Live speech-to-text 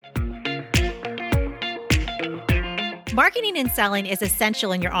Marketing and selling is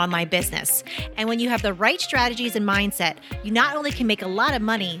essential in your online business. And when you have the right strategies and mindset, you not only can make a lot of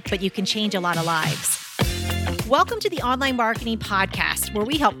money, but you can change a lot of lives. Welcome to the Online Marketing Podcast, where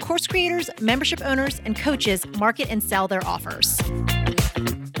we help course creators, membership owners, and coaches market and sell their offers.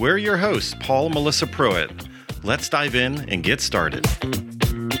 We're your hosts, Paul and Melissa Pruitt. Let's dive in and get started.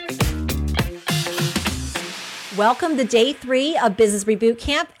 Welcome to day 3 of Business ReBoot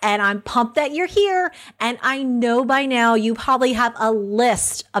Camp, and I'm pumped that you're here. And I know by now you probably have a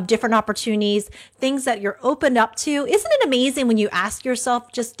list of different opportunities, things that you're opened up to. Isn't it amazing when you ask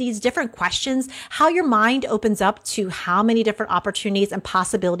yourself just these different questions, how your mind opens up to how many different opportunities and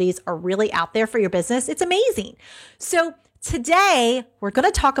possibilities are really out there for your business? It's amazing. So today we're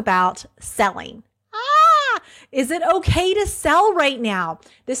going to talk about selling. Is it okay to sell right now?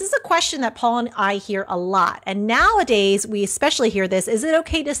 This is a question that Paul and I hear a lot. And nowadays, we especially hear this, is it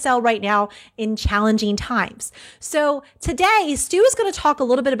okay to sell right now in challenging times? So today, Stu is going to talk a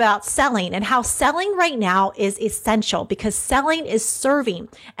little bit about selling and how selling right now is essential, because selling is serving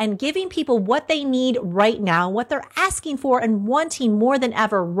and giving people what they need right now, what they're asking for and wanting more than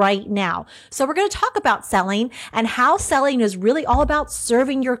ever right now. So we're going to talk about selling and how selling is really all about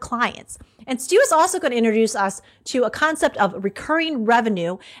serving your clients. And Stu is also going to introduce us to a concept of recurring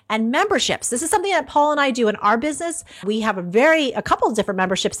revenue and memberships. This is something that Paul and I do in our business. We have a couple of different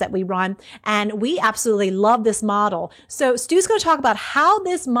memberships that we run, and we absolutely love this model. So Stu's going to talk about how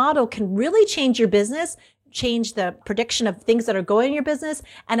this model can really change your business, change the prediction of things that are going in your business,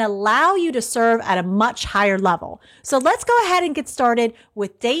 and allow you to serve at a much higher level. So let's go ahead and get started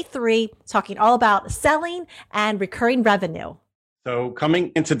with day 3, talking all about selling and recurring revenue. So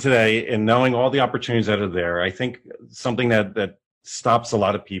coming into today and knowing all the opportunities that are there, I think something that stops a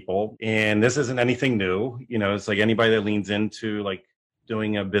lot of people, and this isn't anything new, it's like anybody that leans into like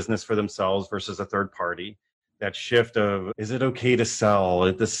doing a business for themselves versus a third party, that shift of, is it okay to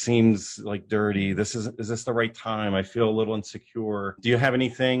sell? This seems like dirty. Is this the right time? I feel a little insecure. Do you have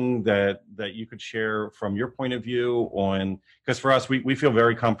anything that you could share from your point of view on, because for us, we feel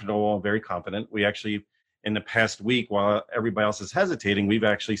very comfortable, very confident. We actually, in the past week, while everybody else is hesitating, we've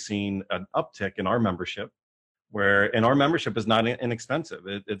actually seen an uptick in our membership, and our membership is not inexpensive.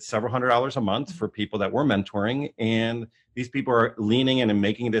 It's several $100s a month for people that we're mentoring, and these people are leaning in and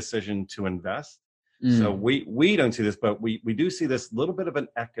making a decision to invest. So we don't see this, but we do see this little bit of an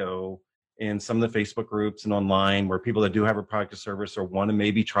echo in some of the Facebook groups and online, where people that do have a product or service or want to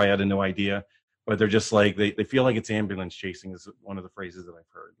maybe try out a new idea, but they're just like, they feel like it's ambulance chasing is one of the phrases that I've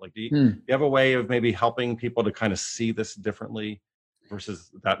heard. Like, do you have a way of maybe helping people to kind of see this differently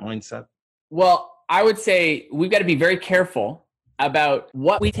versus that mindset? Well, I would say we've got to be very careful about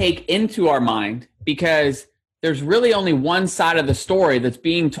what we take into our mind, because there's really only one side of the story that's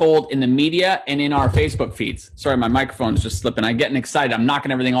being told in the media and in our Facebook feeds. Sorry, my microphone is just slipping. I'm getting excited. I'm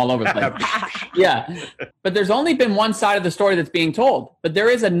knocking everything all over the place. Yeah. But there's only been one side of the story that's being told. But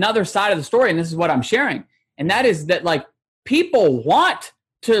there is another side of the story, and this is what I'm sharing. And that is that, like, people want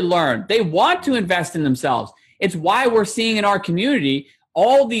to learn. They want to invest in themselves. It's why we're seeing in our community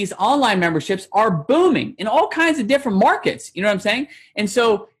all these online memberships are booming in all kinds of different markets. You know what I'm saying? And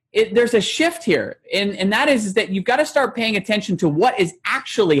so there's a shift here, and that is that you've got to start paying attention to what is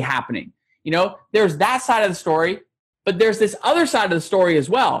actually happening. There's that side of the story, but there's this other side of the story as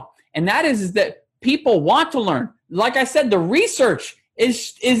well, and that is that people want to learn. Like I said, the research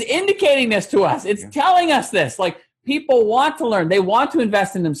is indicating this to us. It's telling us this. Like, people want to learn. They want to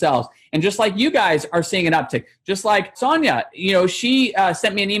invest in themselves. And just like you guys are seeing an uptick, just like Sonia, she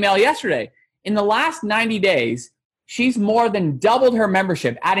sent me an email yesterday. In the last 90 days, she's more than doubled her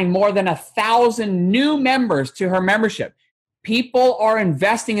membership, adding more than 1,000 new members to her membership. People are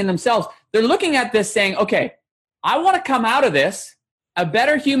investing in themselves. They're looking at this saying, okay, I want to come out of this a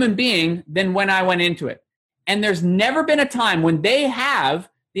better human being than when I went into it. And there's never been a time when they have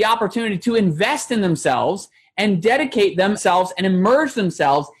the opportunity to invest in themselves and dedicate themselves and immerse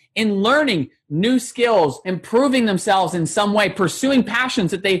themselves in learning new skills, improving themselves in some way, pursuing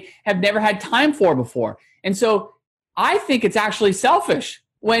passions that they have never had time for before. And so I think it's actually selfish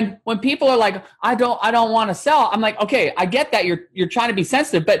when people are like, I don't want to sell. I'm like, okay, I get that you're trying to be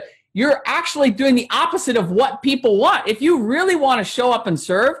sensitive, but you're actually doing the opposite of what people want. If you really want to show up and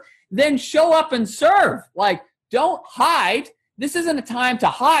serve, then show up and serve. Like, don't hide. This isn't a time to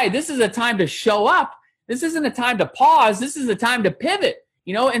hide. This is a time to show up. This isn't a time to pause. This is a time to pivot,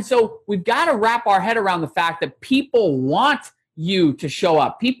 And so we've got to wrap our head around the fact that people want you to show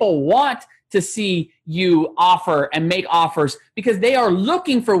up. People want to see you offer and make offers because they are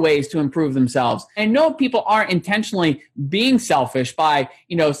looking for ways to improve themselves. And no, people aren't intentionally being selfish by,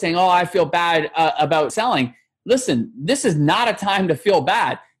 saying, oh, I feel bad about selling. listen, this is not a time to feel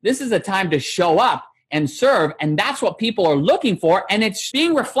bad. This is a time to show up and serve. And that's what people are looking for. And it's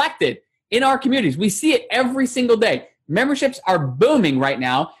being reflected in our communities. We see it every single day. Memberships are booming right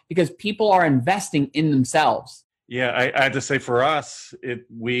now because people are investing in themselves. Yeah, I had to say for us,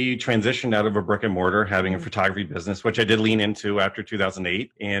 we transitioned out of a brick and mortar, having a photography business, which I did lean into after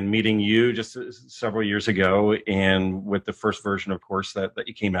 2008, and meeting you just several years ago, and with the first version, of course, that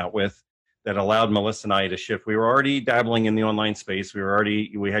you came out with, that allowed Melissa and I to shift. We were already dabbling in the online space.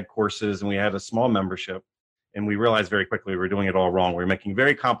 We had courses and we had a small membership, and we realized very quickly we were doing it all wrong. We were making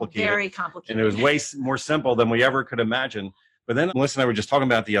very complicated. And it was way more simple than we ever could imagine. But then Melissa and I were just talking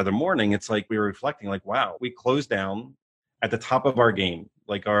about the other morning. It's like we were reflecting, like, wow, we closed down at the top of our game.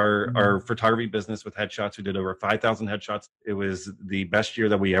 Like our photography business with headshots, we did over 5,000 headshots. It was the best year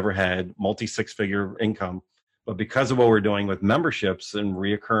that we ever had, multi-six-figure income. But because of what we're doing with memberships and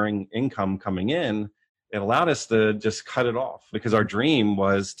reoccurring income coming in, it allowed us to just cut it off, because our dream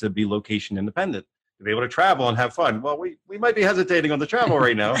was to be location independent, to be able to travel and have fun. Well, we might be hesitating on the travel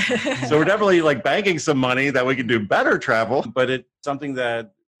right now. So we're definitely like banking some money that we can do better travel. But it's something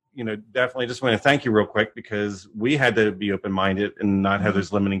that, definitely just want to thank you real quick, because we had to be open-minded and not have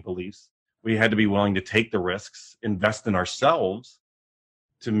those limiting beliefs. We had to be willing to take the risks, invest in ourselves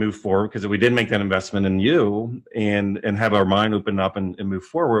to move forward, because if we didn't make that investment in you and have our mind open up and move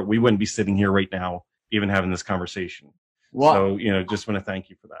forward, we wouldn't be sitting here right now, even having this conversation. Well, so, just want to thank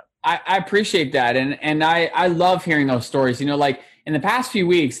you for that. I appreciate that. And I love hearing those stories. Like in the past few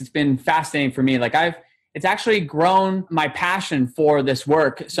weeks, it's been fascinating for me. Like it's actually grown my passion for this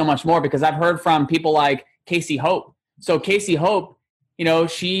work so much more, because I've heard from people like Casey Hope. So Casey Hope,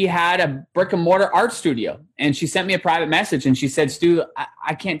 she had a brick and mortar art studio, and she sent me a private message and she said, Stu,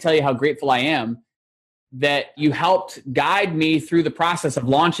 I can't tell you how grateful I am that you helped guide me through the process of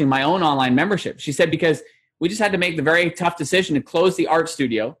launching my own online membership. She said, because we just had to make the very tough decision to close the art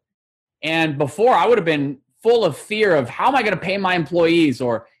studio. And before, I would have been full of fear of, how am I going to pay my employees,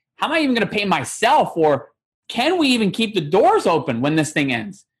 or how am I even going to pay myself, or can we even keep the doors open when this thing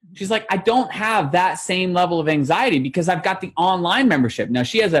ends? She's like, I don't have that same level of anxiety because I've got the online membership. Now,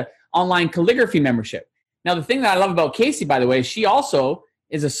 she has an online calligraphy membership. Now, the thing that I love about Casey, by the way, she also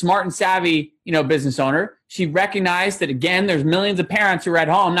is a smart and savvy, business owner. She recognized that, again, there's millions of parents who are at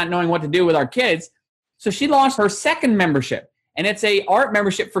home not knowing what to do with our kids. So she launched her second membership, and it's a art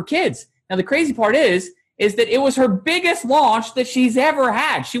membership for kids. Now, the crazy part is that it was her biggest launch that she's ever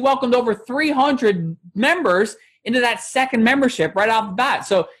had. She welcomed over 300 members into that second membership right off the bat.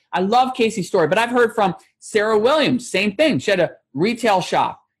 So I love Casey's story, but I've heard from Sarah Williams, same thing. She had a retail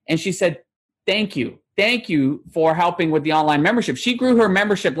shop, and she said, thank you for helping with the online membership. She grew her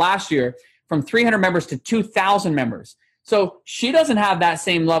membership last year from 300 members to 2,000 members. So she doesn't have that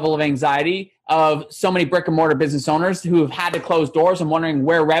same level of anxiety of so many brick and mortar business owners who have had to close doors and wondering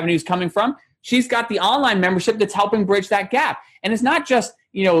where revenue is coming from. She's got the online membership that's helping bridge that gap. And it's not just,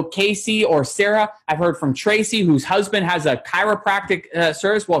 Casey or Sarah. I've heard from Tracy, whose husband has a chiropractic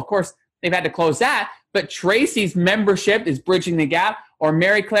service. Well, of course, they've had to close that. But Tracy's membership is bridging the gap. Or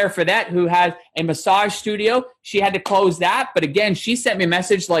Mary Claire Fedette, who has a massage studio. She had to close that. But again, she sent me a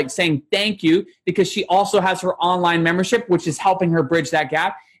message like saying thank you, because she also has her online membership, which is helping her bridge that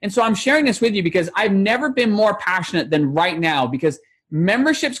gap. And so I'm sharing this with you because I've never been more passionate than right now, because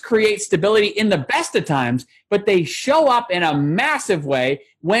memberships create stability in the best of times, but they show up in a massive way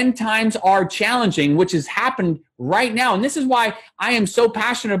when times are challenging, which has happened right now. And this is why I am so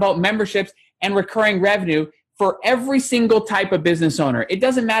passionate about memberships and recurring revenue for every single type of business owner. It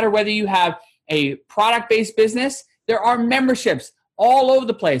doesn't matter whether you have a product-based business. There are memberships all over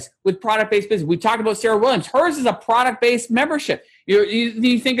the place with product-based business. We talked about Sarah Williams. Hers is a product-based membership.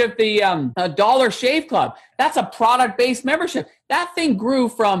 You think of the Dollar Shave Club. That's a product-based membership. That thing grew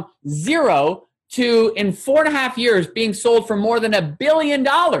from zero to, in 4.5 years, being sold for more than $1 billion.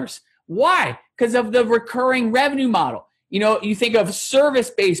 Why? Because of the recurring revenue model. You think of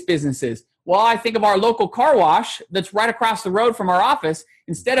service-based businesses. Well, I think of our local car wash that's right across the road from our office.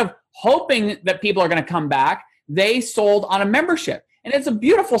 Instead of hoping that people are going to come back, they sold on a membership. And it's a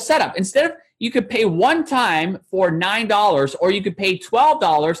beautiful setup. Instead of, you could pay one time for $9, or you could pay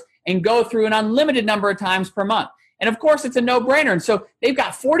 $12 and go through an unlimited number of times per month. And of course, it's a no-brainer. And so they've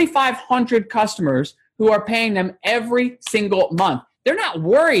got 4,500 customers who are paying them every single month. They're not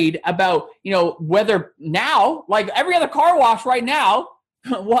worried about, whether now, like every other car wash right now,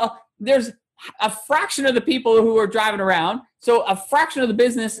 well, there's a fraction of the people who are driving around. So a fraction of the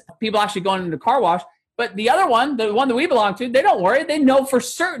business people actually going into the car wash. But the other one, the one that we belong to, they don't worry. They know for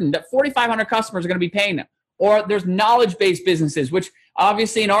certain that 4,500 customers are going to be paying them. Or there's knowledge-based businesses, which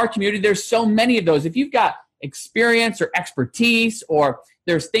obviously in our community, there's so many of those. If you've got experience or expertise, or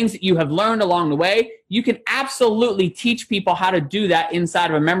there's things that you have learned along the way, you can absolutely teach people how to do that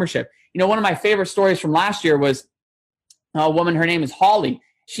inside of a membership. One of my favorite stories from last year was a woman, her name is Holly.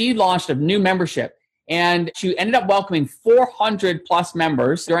 She launched a new membership, and she ended up welcoming 400 plus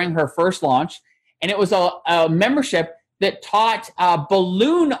members during her first launch. And it was a membership that taught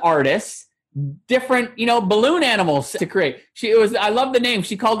balloon artists different, balloon animals to create. I love the name.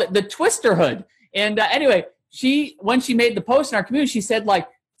 She called it the Twister Hood. And anyway, when she made the post in our community, she said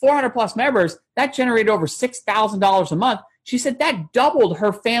 400 plus members, that generated over $6,000 a month. She said that doubled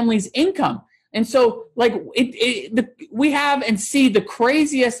her family's income. And so we have and see the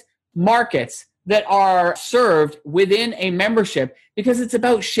craziest markets that are served within a membership because it's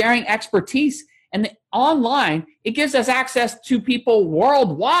about sharing expertise. And online, it gives us access to people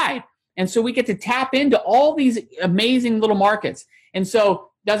worldwide. And so we get to tap into all these amazing little markets. And so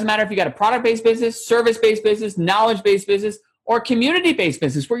it doesn't matter if you got a product-based business, service-based business, knowledge-based business, or community-based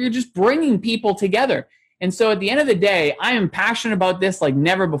business where you're just bringing people together. And so at the end of the day, I am passionate about this like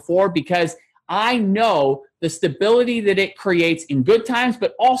never before because I know the stability that it creates in good times,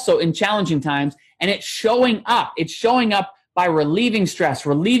 but also in challenging times. And it's showing up. It's showing up by relieving stress,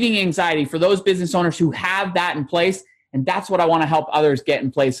 relieving anxiety for those business owners who have that in place. And that's what I want to help others get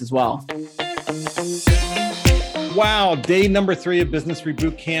in place as well. Wow, day number 3 of Business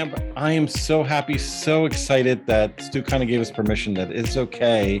Reboot Camp. I am so happy, so excited that Stu kind of gave us permission that it's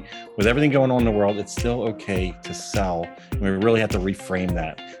okay with everything going on in the world. It's still okay to sell. And we really have to reframe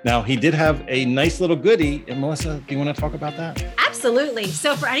that. Now, he did have a nice little goodie. And Melissa, do you want to talk about that? Absolutely.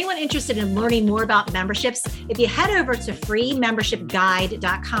 So for anyone interested in learning more about memberships, if you head over to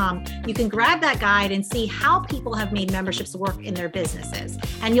freemembershipguide.com, you can grab that guide and see how people have made memberships work in their businesses.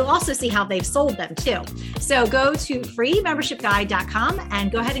 And you'll also see how they've sold them too. So go to freemembershipguide.com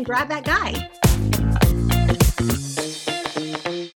and go ahead and grab that guide.